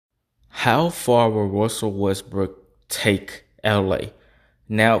How far will Russell Westbrook take LA?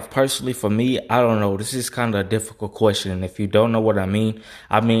 Now, personally, for me, I don't know. This is kind of a difficult question. And if you don't know what I mean,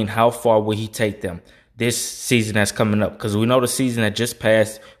 how far will he take them this season that's coming up? Because we know the season that just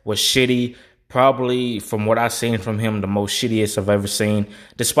passed was shitty. Probably, from what I've seen from him, the most shittiest I've ever seen,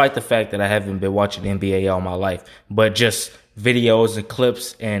 despite the fact that I haven't been watching NBA all my life. But just videos and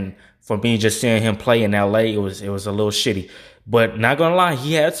clips, and for me, just seeing him play in LA, it was a little shitty. But not gonna lie,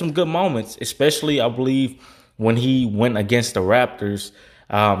 he had some good moments, especially, I believe, when he went against the Raptors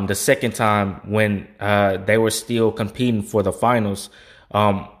the second time when they were still competing for the finals,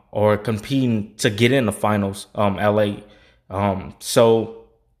 or competing to get in the finals, LA. So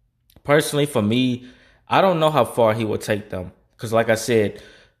personally, for me, I don't know how far he will take them. Because like I said,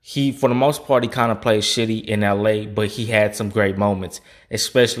 for the most part, he kind of played shitty in LA, but he had some great moments,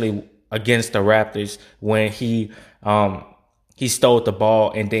 especially against the Raptors when he stole the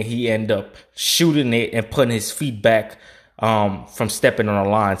ball and then he ended up shooting it and putting his feet back from stepping on the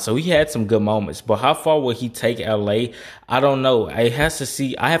line. So he had some good moments. But how far will he take LA? I don't know. I have to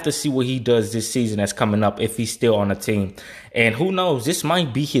see what he does this season that's coming up if he's still on the team. And who knows? This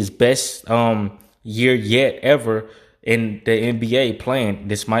might be his best year yet ever in the NBA playing.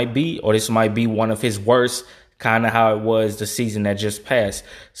 This might be one of his worst, kind of how it was the season that just passed.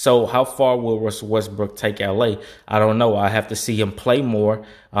 So how far will Russell Westbrook take LA? I don't know. I have to see him play more,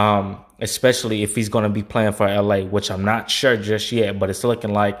 especially if he's going to be playing for LA, which I'm not sure just yet, but it's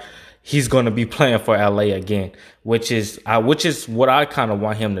looking like he's going to be playing for LA again, which is what I kind of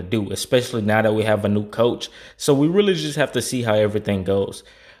want him to do, especially now that we have a new coach. So we really just have to see how everything goes.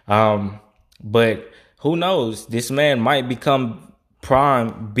 But who knows? This man might be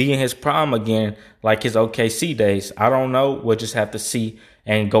in his prime again, like his OKC days. I don't know. We'll just have to see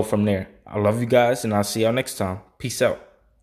and go from there. I love you guys, and I'll see y'all next time. Peace out.